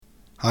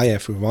Hi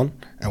everyone,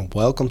 and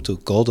welcome to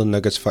Golden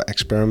Nuggets for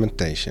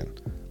Experimentation.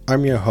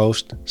 I'm your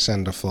host,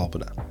 Sander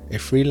Volbeda, a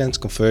freelance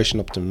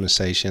conversion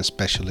optimization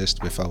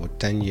specialist with over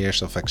 10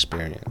 years of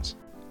experience.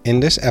 In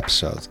this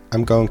episode,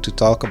 I'm going to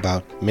talk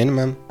about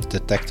Minimum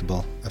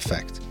Detectable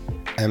Effect,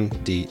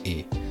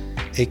 MDE,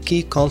 a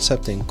key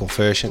concept in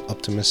conversion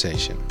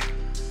optimization.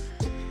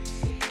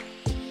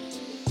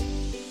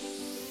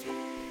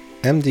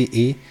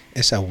 MDE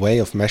is a way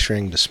of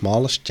measuring the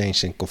smallest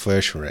change in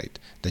conversion rate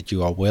that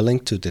you are willing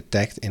to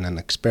detect in an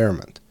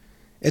experiment.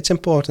 It's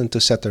important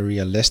to set a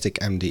realistic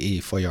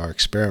MDE for your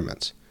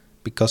experiments,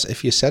 because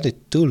if you set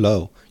it too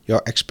low,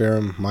 your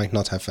experiment might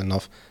not have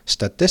enough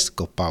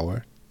statistical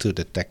power to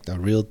detect a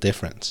real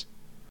difference.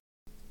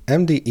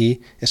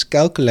 MDE is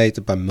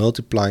calculated by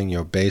multiplying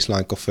your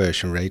baseline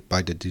conversion rate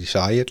by the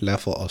desired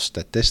level of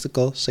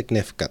statistical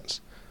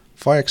significance.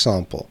 For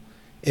example,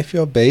 if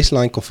your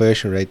baseline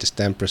conversion rate is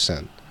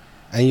 10%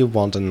 and you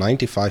want a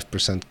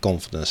 95%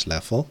 confidence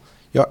level,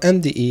 your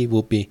MDE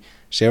will be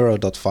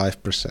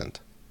 0.5%.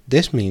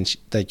 This means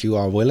that you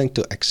are willing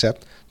to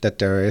accept that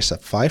there is a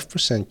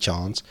 5%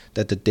 chance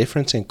that the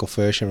difference in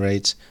conversion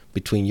rates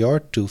between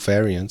your two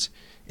variants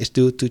is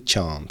due to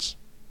chance.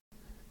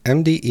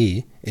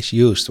 MDE is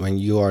used when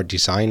you are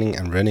designing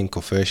and running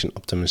conversion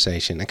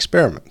optimization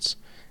experiments.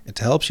 It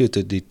helps you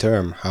to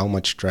determine how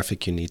much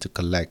traffic you need to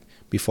collect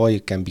before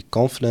you can be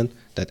confident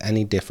that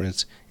any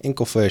difference in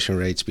conversion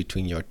rates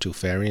between your two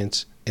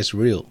variants is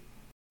real.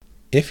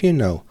 If you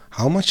know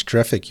how much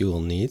traffic you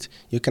will need,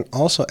 you can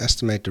also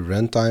estimate the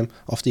runtime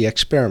of the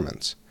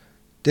experiments.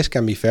 This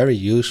can be very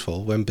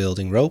useful when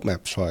building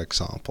roadmaps, for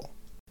example.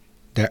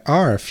 There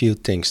are a few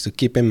things to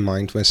keep in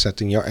mind when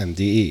setting your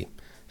MDE.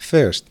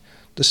 First,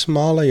 the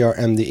smaller your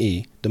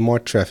MDE, the more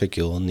traffic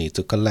you will need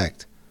to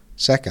collect.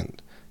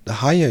 Second, the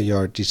higher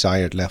your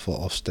desired level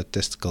of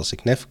statistical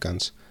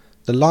significance,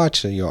 the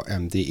larger your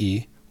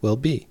MDE will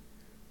be.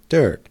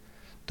 Third,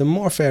 the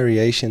more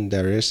variation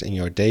there is in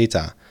your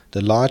data,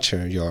 the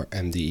larger your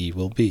MDE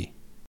will be.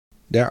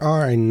 There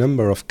are a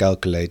number of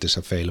calculators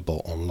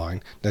available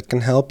online that can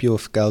help you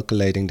with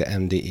calculating the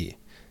MDE.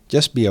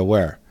 Just be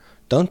aware,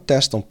 don't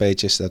test on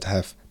pages that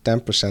have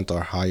 10%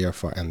 or higher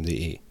for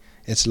MDE.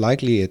 It's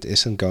likely it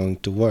isn't going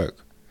to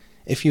work.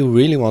 If you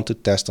really want to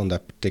test on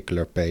that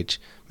particular page,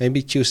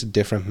 maybe choose a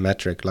different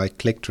metric like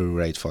click-through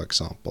rate, for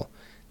example.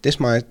 This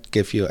might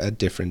give you a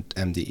different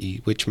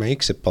MDE, which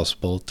makes it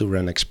possible to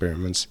run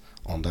experiments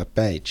on that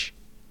page.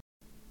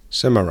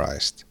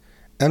 Summarized,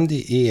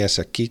 MDE is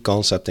a key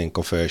concept in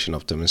conversion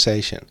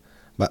optimization.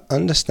 By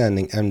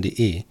understanding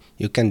MDE,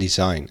 you can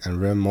design and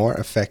run more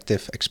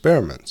effective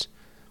experiments,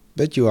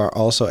 but you are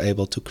also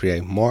able to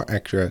create more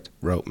accurate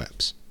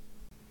roadmaps.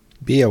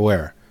 Be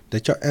aware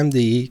that your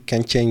MDE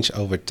can change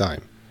over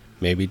time.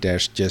 Maybe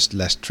there's just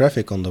less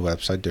traffic on the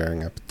website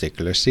during a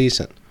particular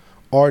season,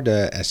 or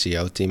the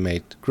SEO team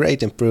made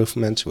great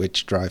improvements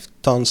which drive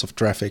tons of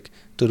traffic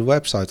to the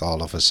website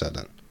all of a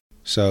sudden.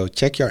 So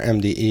check your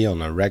MDE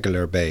on a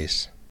regular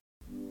basis.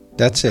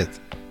 That's it.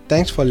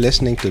 Thanks for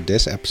listening to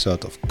this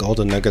episode of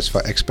Golden Nuggets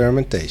for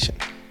Experimentation.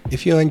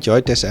 If you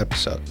enjoyed this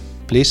episode,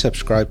 please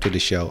subscribe to the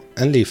show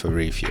and leave a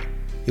review.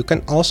 You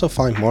can also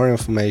find more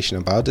information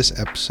about this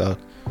episode,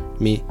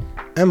 me,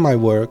 and my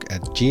work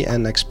at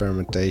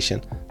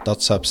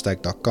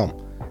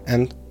gnexperimentation.substack.com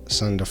and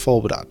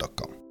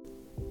sandervolbeda.com.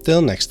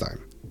 Till next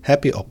time,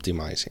 happy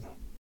optimizing.